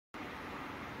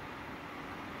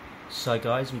So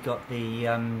guys, we got the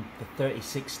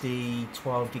 3060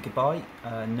 12GB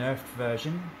nerfed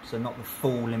version, so not the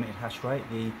full limited hash rate,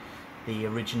 the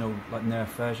original like nerf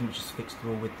version, which is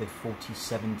fixable with the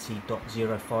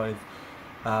 4070.05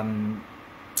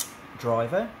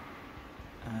 driver.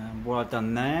 What I've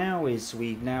done now is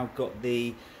we've now got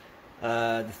the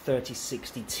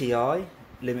 3060 Ti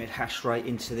limited hash rate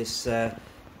into this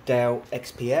Dell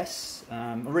XPS.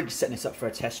 I'm really setting this up for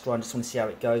a test run. Just want to see how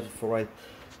it goes before I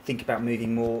think about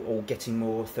moving more or getting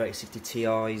more 3060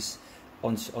 Ti's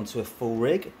onto a full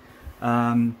rig.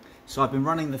 So I've been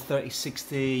running the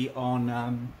 3060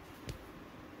 on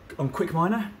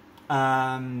QuickMiner.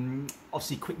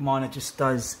 Obviously QuickMiner just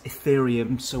does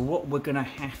Ethereum, so what we're going to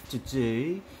have to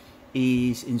do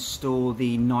is install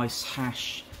the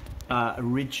Nicehash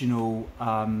original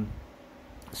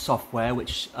software,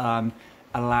 which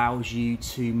allows you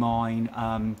to mine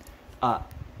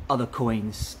other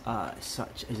coins,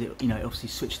 such as it, obviously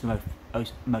switch the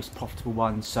most profitable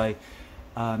ones. So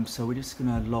so we're just going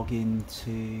to log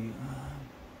into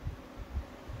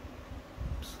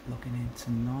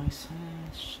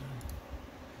Nicehash.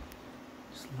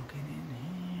 Just logging in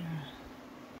here.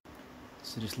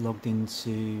 So just logged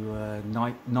into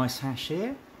Nicehash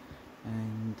here,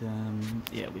 and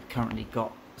yeah, we've currently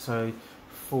got 4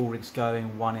 rigs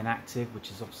going, 1 inactive, which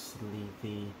is obviously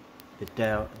the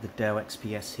Dell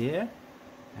XPS here.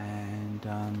 And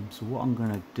so what I'm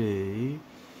going to do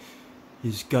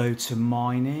is go to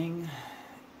mining,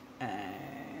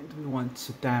 and we want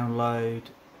to download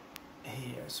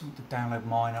here. So we want to download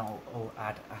miner or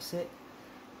add asset.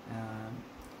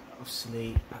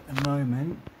 Obviously at the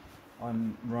moment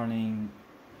I'm running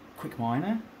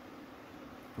QuickMiner,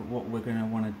 but what we're going to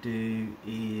want to do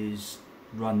is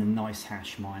run the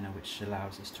Nicehash miner, which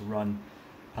allows us to run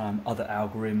other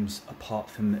algorithms apart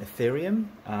from Ethereum.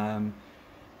 I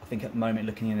think at the moment,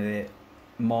 looking at it,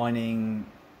 mining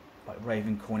like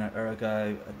Ravencoin or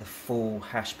Ergo at the full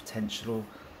hash potential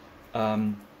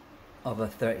of a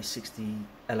 3060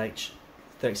 Ti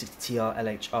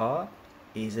LHR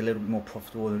is a little bit more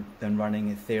profitable than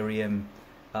running Ethereum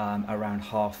around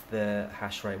half the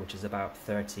hash rate, which is about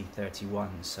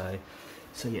 30-31. So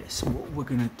yes, what we're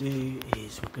going to do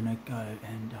is we're going to go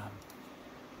and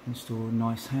install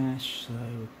Nicehash. So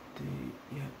we'll do,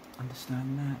 yeah,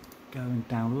 understand that. Go and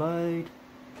download,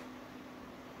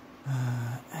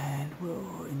 and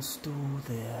we'll install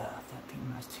the. I think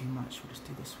that's too much. We'll just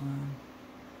do this one.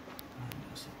 And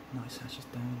Nicehash is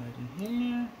downloading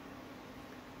here.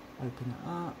 Open it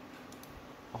up.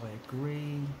 I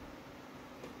agree.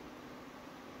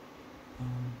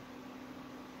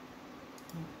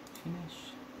 Finish.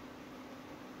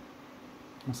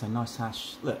 I say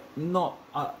Nicehash. Look, not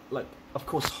like, of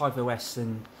course, HiveOS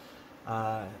and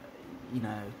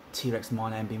T-Rex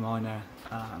Miner, NB Miner,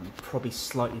 probably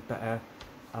slightly better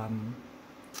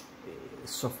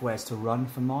softwares to run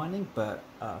for mining, but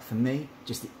for me,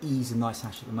 just the ease of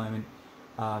Nicehash at the moment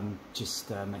just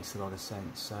makes a lot of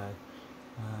sense. So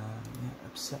yeah,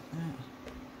 upset that.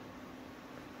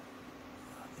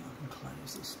 I think I can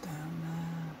close this down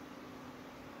now.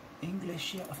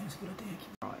 English, yeah, I think that's a good idea.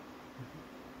 Right,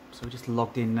 so we're just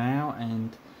logged in now,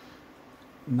 and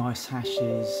Nicehash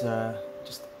is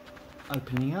just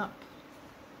opening up.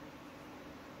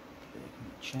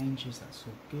 Changes, that's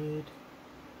all good.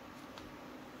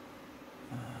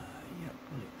 Yep,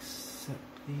 we'll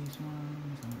accept these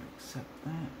ones, and we'll accept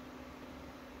that.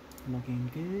 Login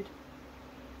good.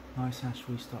 Nicehash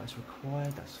restart is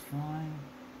required, that's fine.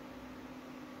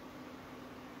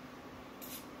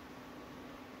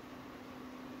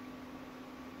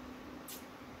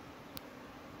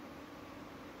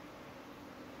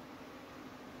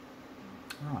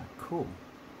 Alright, cool.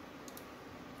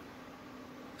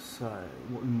 So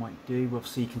what we might do,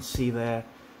 obviously you can see there,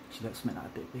 actually let's make that a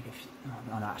bit bigger.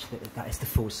 Oh no, actually that is the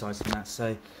full size of that.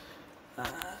 So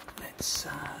let's,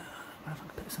 if I can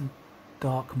put this on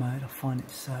dark mode, I find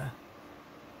it's appearance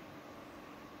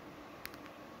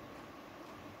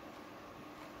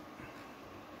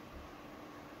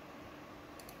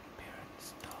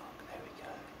dark, there we go.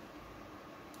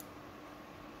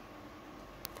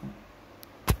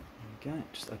 There we go,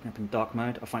 just open up in dark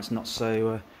mode. I find it's not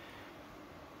so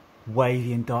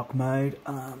wavy in dark mode.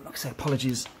 Like I say,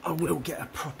 apologies, I will get a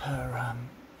proper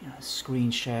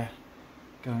screen share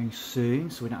going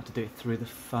soon, so we don't have to do it through the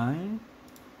phone.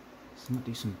 So I'm going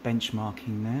to do some benchmarking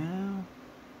now.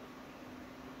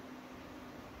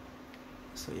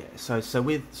 So yeah, so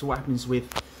what happens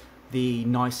with the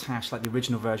Nicehash, like the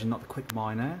original version, not the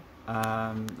QuickMiner,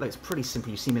 like it's pretty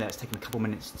simple. You see me there, it's taking a couple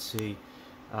minutes to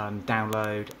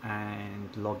download and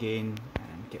log in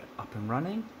and get up and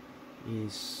running.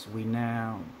 is we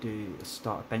now do a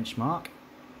start a benchmark,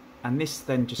 and this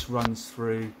then just runs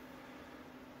through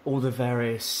all the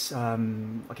various I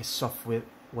guess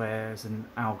softwares and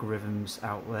algorithms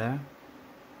out there,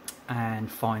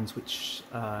 and finds which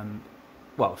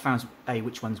well, found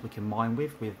which ones we can mine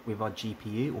with our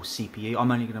GPU or CPU.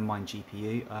 I'm only going to mine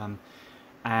GPU,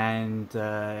 and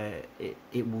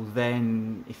it will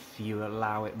then, if you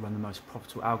allow it, run the most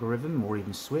profitable algorithm, or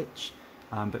even switch.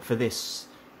 But for this,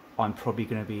 I'm probably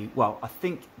going to be, well, I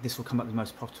think this will come up with the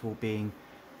most profitable being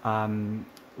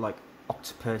like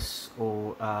Octopus,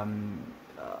 or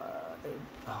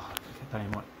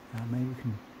maybe we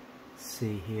can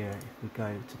see here if we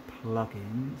go to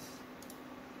plugins.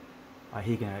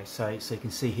 Here you go. So you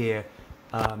can see here,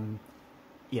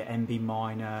 yeah, NB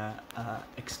Miner,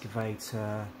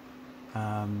 Excavator,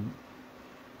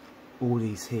 all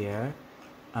these here.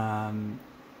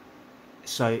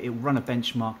 So it will run a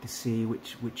benchmark to see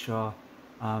which are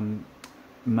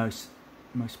most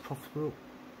profitable.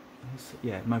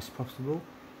 Yeah, most profitable,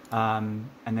 and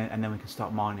then we can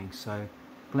start mining. So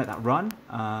we'll let that run,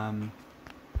 and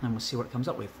we'll see what it comes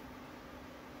up with.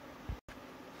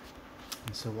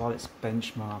 And so while it's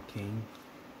benchmarking,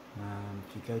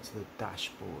 if you go to the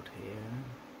dashboard here,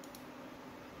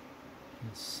 you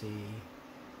can see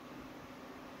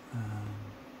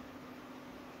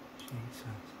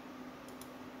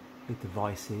the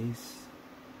devices.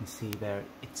 You can see there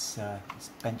it's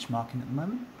benchmarking at the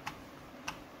moment.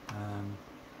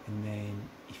 And then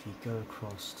if you go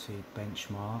across to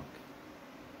benchmark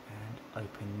and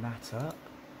open that up,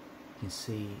 you can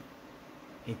see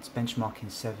it's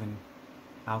benchmarking 7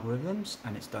 algorithms,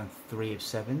 and it's done 3 of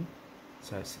 7,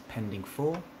 so it's pending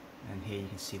 4, and here you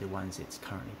can see the ones it's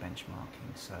currently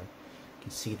benchmarking. So you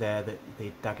can see there that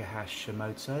the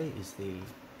Dagggerhashimito is the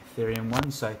Ethereum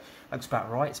one, so that's about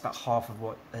right. It's about half of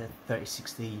what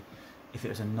 3060, if it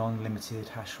was a non-limited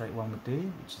hash rate one, would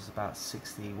do, which is about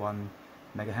 61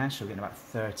 megahash. So we're getting about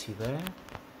 30 there.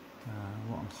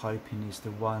 What I'm hoping is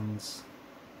the ones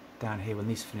down here, when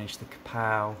these finish, the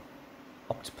KAPOW,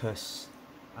 Octopus,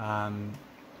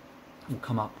 will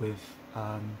come up with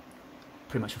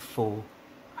pretty much a full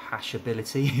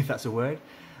hashability, if that's a word,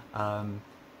 on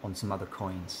some other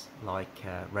coins like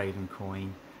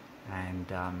Ravencoin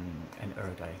and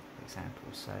Ergo, for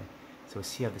example. So we'll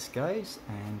see how this goes,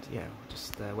 and yeah, we'll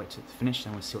just wait till it's finished,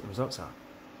 and we'll see what the results are.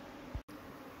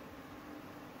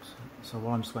 So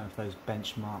while I'm just waiting for those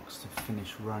benchmarks to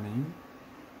finish running,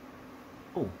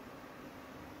 oh,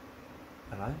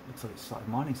 hello, looks like it started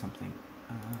mining something.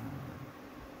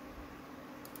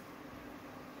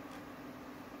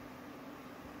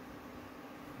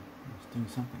 It's doing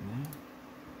something there.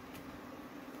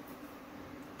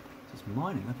 It's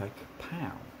mining, okay,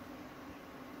 KAPOW.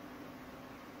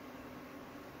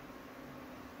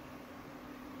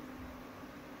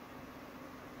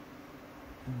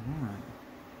 Alright.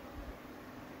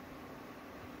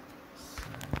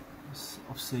 So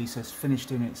obviously, so it's finished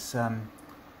doing its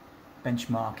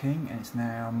benchmarking, and it's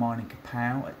now mining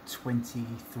KAPOW at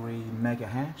 23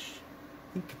 megahash.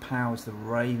 I think KAPOW is the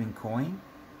Ravencoin,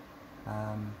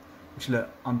 which, look,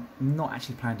 I'm not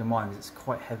actually planning to mine because it's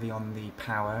quite heavy on the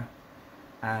power,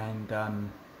 and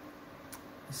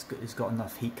it's got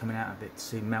enough heat coming out of it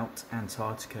to melt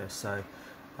Antarctica. So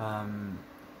I'm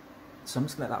just going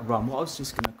to let that run. What I was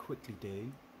just going to quickly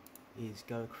do is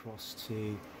go across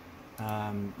to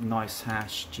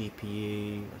Nicehash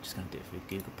GPU. I'm just going to do it for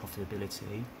Google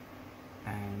profitability,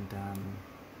 and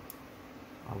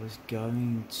I was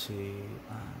going to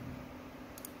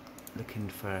looking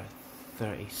for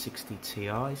 3060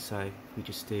 Ti. So if we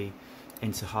just do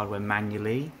enter hardware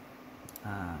manually,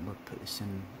 we'll put this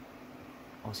in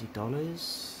Aussie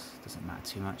dollars, doesn't matter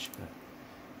too much, but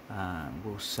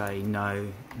we'll say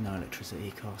no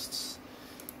electricity costs,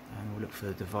 and we'll look for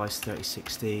the device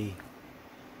 3060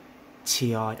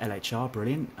 Ti LHR,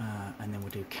 brilliant, and then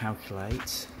we'll do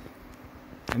calculate,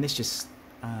 and this just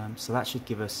so that should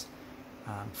give us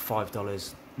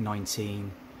 $5.19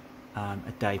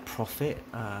 a day profit,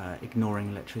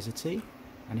 ignoring electricity.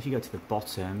 And if you go to the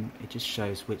bottom, it just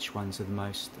shows which ones are the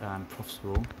most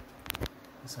profitable.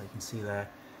 So you can see there,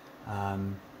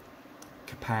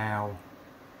 KAPOW,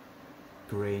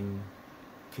 Grin,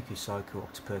 Cuckoo Cycle,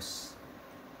 Octopus,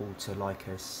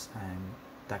 Autolycus, and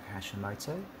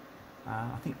Dagggerhashimito.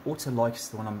 I think Autolycus is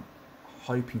the one I'm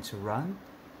hoping to run,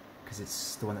 because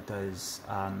it's the one that does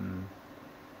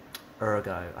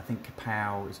Ergo. I think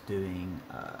KAPOW is doing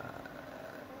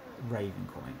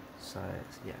Ravencoin. So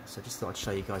yeah, so just thought I'd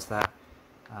show you guys that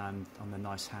on the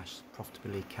Nicehash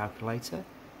profitability calculator.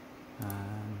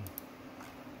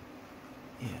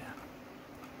 Yeah,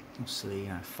 obviously, you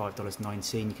know,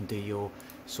 $5.19. You can do your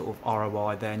sort of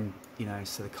ROI then, you know,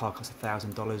 so the card costs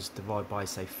 $1,000, divide by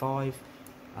say 5.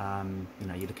 You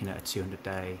know, you're looking at a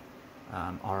 200-day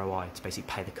ROI to basically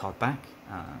pay the card back.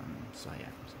 So yeah,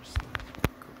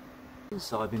 cool.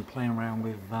 So I've been playing around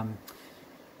with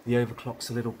the overclocks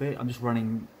a little bit. I'm just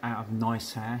running out of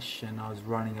Nicehash, and I was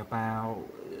running about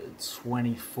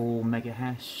 24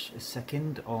 megahash a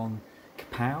second on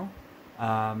KAPOW.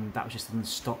 That was just in the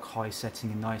stock high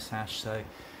setting in Nicehash. So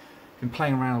been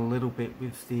playing around a little bit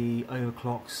with the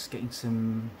overclocks, getting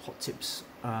some hot tips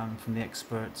from the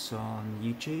experts on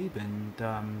YouTube, and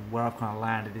where I've kind of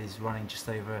landed is running just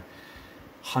over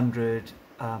 100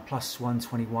 plus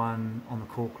 121 on the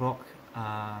core clock,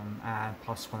 and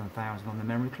plus 1000 on the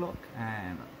memory clock,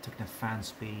 and took the fan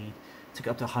speed, took it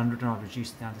up to 100, and I've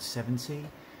reduced it down to 70.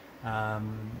 I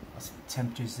think the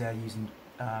temperatures there using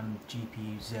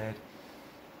GPU Z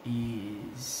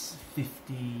is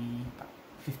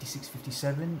 56,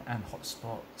 57, and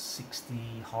hotspot 60,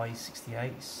 high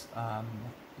 68s. I'd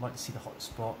like to see the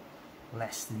hotspot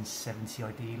less than 70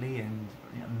 ideally, and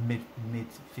you know, mid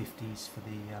 50s for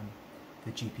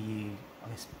the GPU. I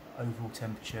guess overall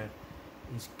temperature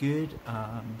is good.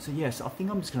 So yes, I think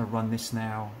I'm just going to run this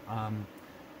now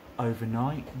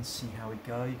overnight and see how we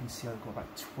go. You can see I've got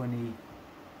about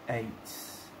 28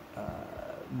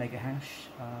 megahash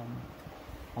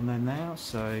on there now,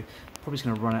 so probably just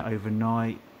going to run it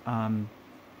overnight,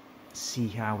 see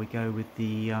how we go with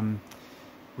the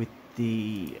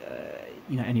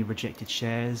you know, any rejected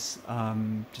shares,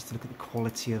 just to look at the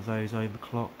quality of those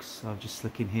overclocks. I'm just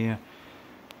looking here.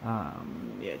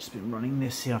 Yeah, just been running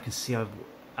this here. I can see as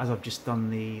I've just done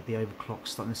the overclock,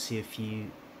 starting to see a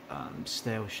few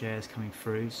stale shares coming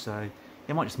through. So yeah,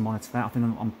 I might just monitor that. I think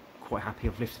I'm quite happy.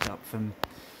 I've lifted up from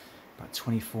about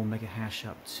 24 megahash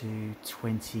up to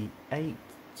 28.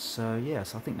 So yeah,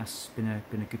 so I think that's been a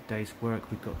good day's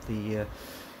work. We've got the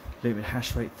limited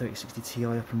hash rate 3060 Ti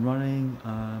up and running,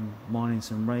 mining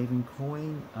some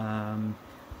Ravencoin,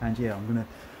 and yeah, I'm gonna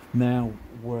now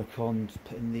work on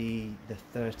putting the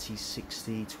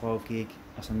 3060 12 gig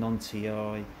as a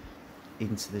non-TI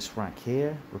into this rack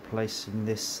here, replacing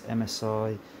this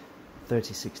MSI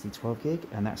 3060 12 gig,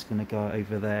 and that's going to go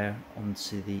over there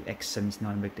onto the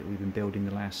X79 rig that we've been building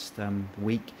the last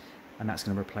week, and that's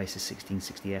going to replace the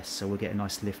 1660S, so we'll get a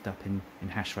nice lift up in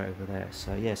hash rate over there.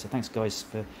 So yeah, so thanks guys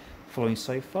for following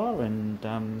so far, and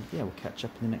yeah, we'll catch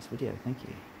up in the next video. Thank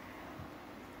you.